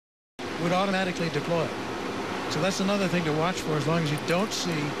would automatically deploy. So that's another thing to watch for, as long as you don't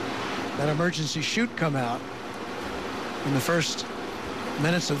see that emergency chute come out in the first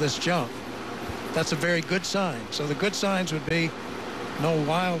minutes of this jump. That's a very good sign. So the good signs would be no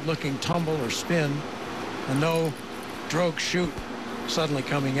wild-looking tumble or spin, and no drogue chute suddenly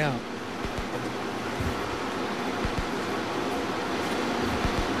coming out.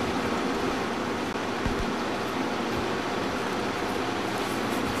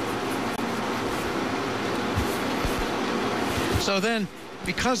 So then,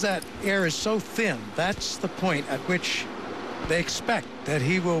 because that air is so thin, that's the point at which they expect that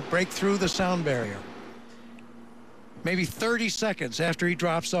he will break through the sound barrier. Maybe 30 seconds after he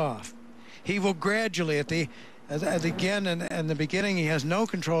drops off. He will gradually, again, and the beginning, he has no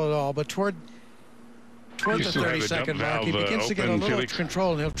control at all, but toward the 30-second mark, he begins to get a little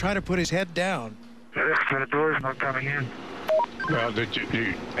control, and he'll try to put his head down. The door's not coming in. Well, put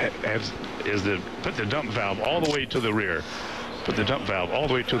the dump valve all the way to the rear. Put the dump valve all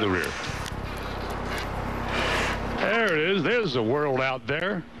the way to the rear. There it is. There's the world out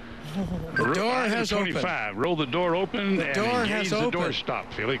there. The door has opened. Roll the door open and engage the door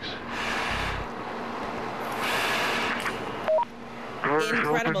stop, Felix.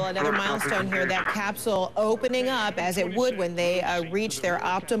 Incredible. Another milestone here, that capsule opening up as it would when they reach their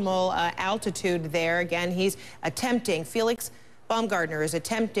optimal altitude there. Again, he's attempting, Felix Baumgartner is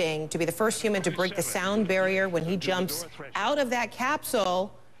attempting to be the first human to break the sound barrier when he jumps out of that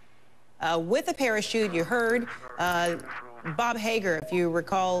capsule with a parachute. You heard Bob Hager, if you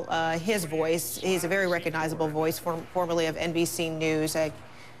recall his voice. He's a very recognizable voice, formerly of NBC News.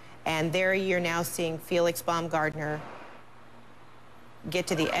 And there you're now seeing Felix Baumgartner get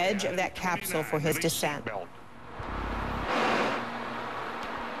to the edge of that capsule for his descent.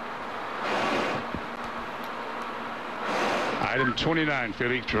 Item 29,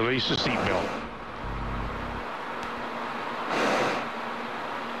 Felix, release the seatbelt.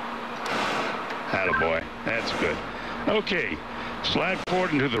 Attaboy, that's good. Okay, slide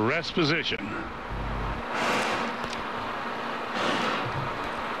forward into the rest position.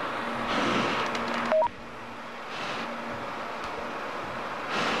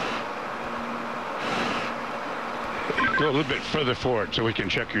 Go a little bit further forward so we can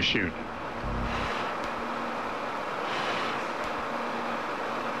check your chute.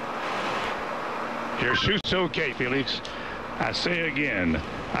 Your chute's okay, Felix. I say again,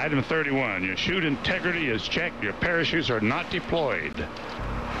 item 31, your chute integrity is checked. Your parachutes are not deployed.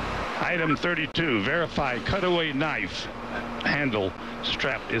 Item 32, verify cutaway knife handle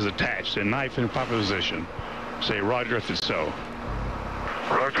strap is attached and knife in proper position. Say roger if it's so.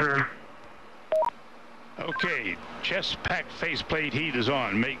 Roger. Okay, chest pack faceplate heat is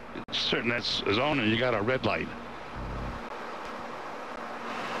on. Make certain that's on and you got a red light.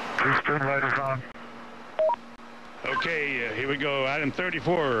 Spin light is on. Okay, here we go. Item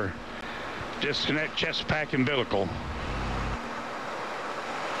 34, disconnect chest pack umbilical.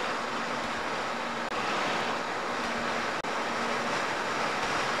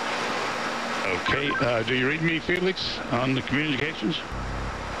 Okay, do you read me, Felix, on the communications?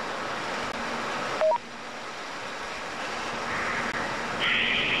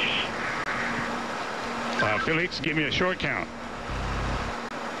 Felix, give me a short count.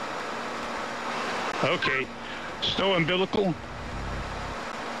 Okay. Stow umbilical.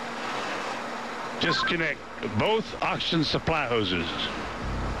 Disconnect both oxygen supply hoses.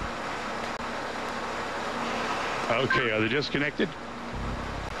 Okay, are they disconnected?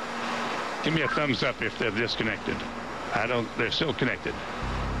 Give me a thumbs up if they're disconnected. They're still connected.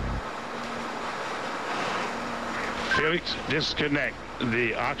 Felix, disconnect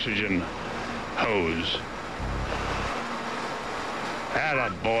the oxygen hose.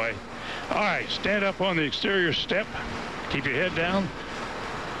 Attaboy. All right, stand up on the exterior step. Keep your head down.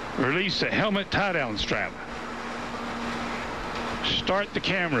 Release the helmet tie-down strap. Start the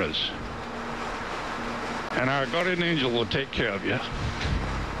cameras. And our guardian angel will take care of you.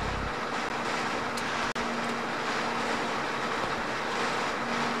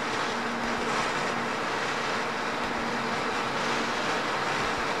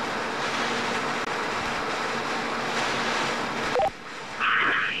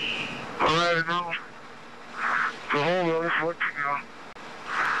 Now, the whole road is working now.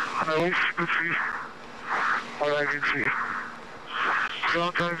 And at least you can see what I can see.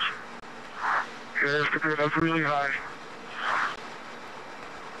 Sometimes you have to get up really high.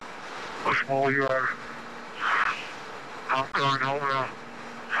 How small you are. I'm going home now.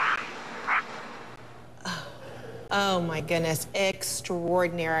 Oh my goodness,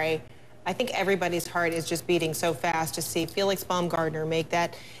 extraordinary. I think everybody's heart is just beating so fast to see Felix Baumgartner make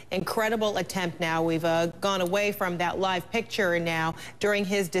that incredible attempt now. We've gone away from that live picture now. During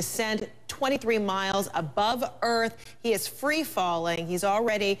his descent 23 miles above Earth, he is free falling. He's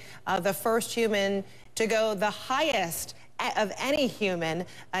already the first human to go the highest of any human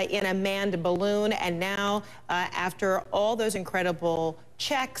in a manned balloon. And now, after all those incredible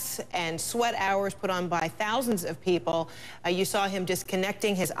checks and sweat hours put on by thousands of people, you saw him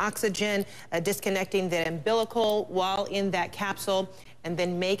disconnecting his oxygen, disconnecting the umbilical while in that capsule, and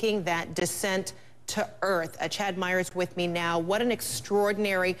then making that descent to Earth. Chad Myers with me now. What an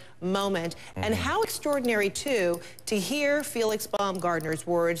extraordinary moment. And how extraordinary, too, to hear Felix Baumgartner's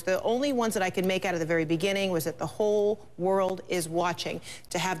words. The only ones that I could make out of the very beginning was that the whole world is watching.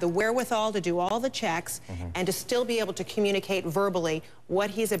 To have the wherewithal to do all the checks and to still be able to communicate verbally what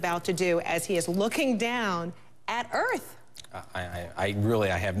he's about to do as he is looking down at Earth. I really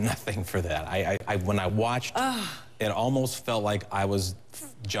have nothing for that. When I watched, it almost felt like I was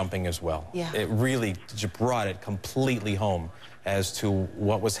jumping as well. Yeah. It really brought it completely home as to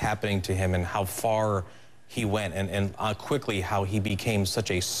what was happening to him and how far he went, and quickly how he became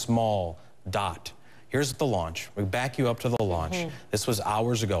such a small dot. Here's the launch. We back you up to the launch. This was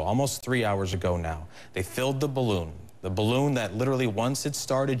hours ago, almost 3 hours ago now. They filled the balloon that literally, once it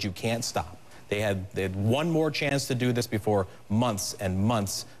started, you can't stop. They had one more chance to do this before months and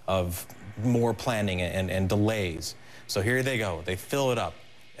months of more planning and delays. So here they go. They fill it up.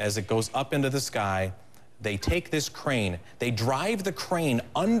 As it goes up into the sky, they take this crane. They drive the crane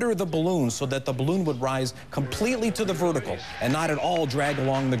under the balloon so that the balloon would rise completely to the vertical and not at all drag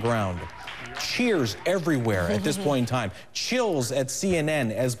along the ground. Cheers everywhere at this point in time. Chills at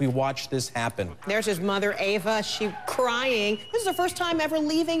CNN as we watch this happen. There's his mother, Ava. She's crying. This is the first time ever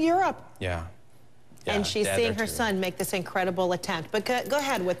leaving Europe. Yeah. And she's seeing her son make this incredible attempt. But go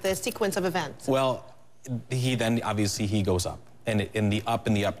ahead with the sequence of events. Well, obviously he goes up. And in the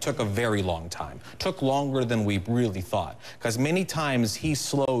up took a very long time. Took longer than we really thought. Because many times he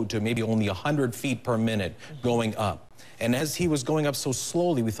slowed to maybe only 100 feet per minute going up. And as he was going up so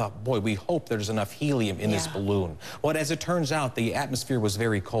slowly, we thought, boy, we hope there's enough helium in this balloon. Well, as it turns out, the atmosphere was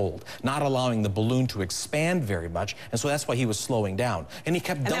very cold, not allowing the balloon to expand very much. And so that's why he was slowing down. And he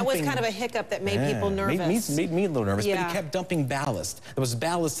kept dumping. And that was kind of a hiccup that made people nervous. Made me a little nervous, but he kept dumping ballast. There was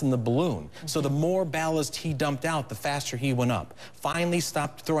ballast in the balloon. So the more ballast he dumped out, the faster he went up. Finally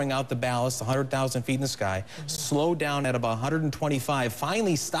stopped throwing out the ballast, 100,000 feet in the sky, slowed down at about 125,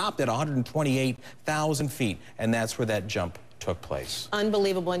 finally stopped at 128,000 feet. And that's where that jump took place.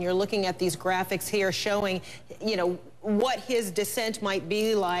 Unbelievable. And you're looking at these graphics here showing, you know, what his descent might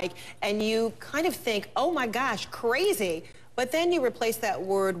be like, and you kind of think, oh my gosh, crazy. But then you replace that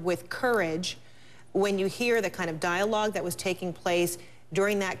word with courage when you hear the kind of dialogue that was taking place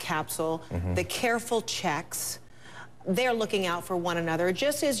during that capsule, the careful checks. They're looking out for one another,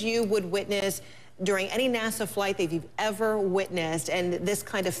 just as you would witness during any NASA flight that you've ever witnessed, and this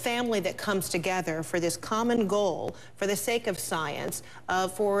kind of family that comes together for this common goal, for the sake of science,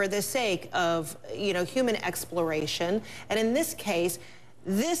 for the sake of, you know, human exploration. And in this case,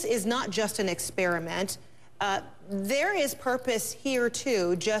 this is not just an experiment. There is purpose here,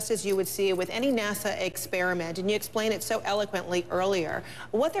 too, just as you would see with any NASA experiment, and you explained it so eloquently earlier,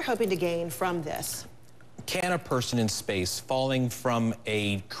 what they're hoping to gain from this. Can a person in space falling from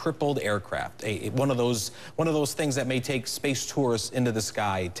a crippled aircraft, one of those things that may take space tourists into the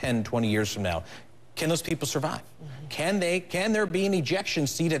sky 10, 20 years from now, can those people survive? Can there be an ejection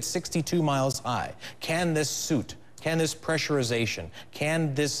seat at 62 miles high? Can this suit, can this pressurization,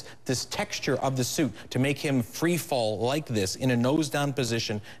 can this texture of the suit to make him free fall like this in a nose down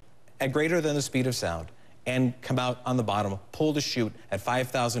position at greater than the speed of sound, and come out on the bottom, pull the chute at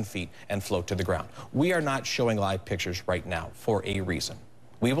 5,000 feet and float to the ground? We are not showing live pictures right now for a reason.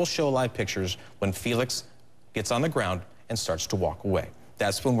 We will show live pictures when Felix gets on the ground and starts to walk away.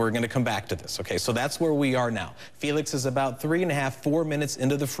 That's when we're going to come back to this, okay? So that's where we are now. Felix is about 3.5, 4 minutes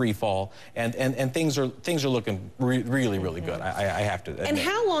into the free fall, and things are looking really, really good. I have to admit. And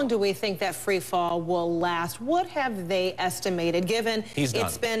how long do we think that free fall will last? What have they estimated, given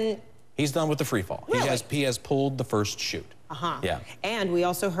it's been... He's done with the free fall. Really? He has pulled the first chute. Yeah. And we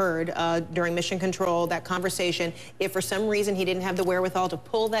also heard during mission control, that conversation, if for some reason he didn't have the wherewithal to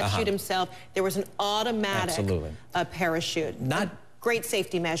pull that chute himself, there was an automatic parachute. Great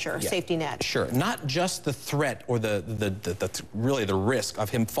safety measure, safety net. Sure. Not just the threat or really the risk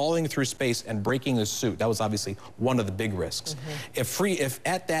of him falling through space and breaking the suit. That was obviously one of the big risks. If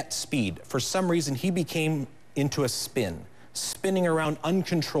at that speed, for some reason he became into a spin, spinning around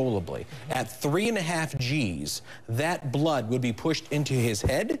uncontrollably. At 3.5 Gs, that blood would be pushed into his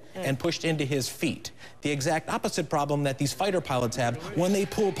head and pushed into his feet. The exact opposite problem that these fighter pilots have when they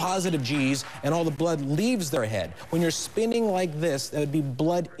pull positive Gs and all the blood leaves their head. When you're spinning like this, that would be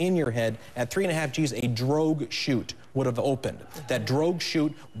blood in your head. At 3.5 Gs, a drogue chute would have opened. That drogue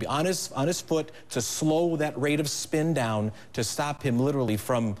chute would be on his foot to slow that rate of spin down, to stop him literally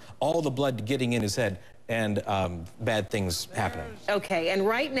from all the blood getting in his head and bad things happening. Okay, and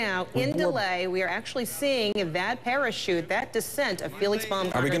right now, in delay, we are actually seeing that parachute, that descent of Felix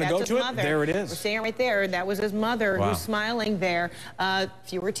Baumgartner. Are we going to go to it? There it is. We're seeing it right there. That was his mother who's smiling there.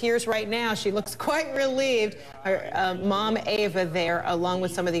 Fewer tears right now. She looks quite relieved. Her mom, Ava, there, along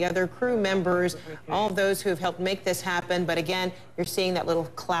with some of the other crew members, all those who have helped make this happen. But again, you're seeing that little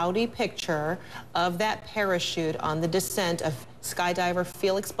cloudy picture of that parachute on the descent of skydiver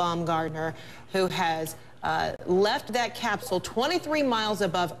Felix Baumgartner, who has left that capsule 23 miles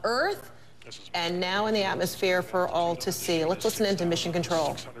above Earth and now in the atmosphere for all to see. Let's listen into Mission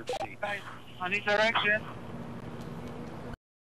Control. On each direction.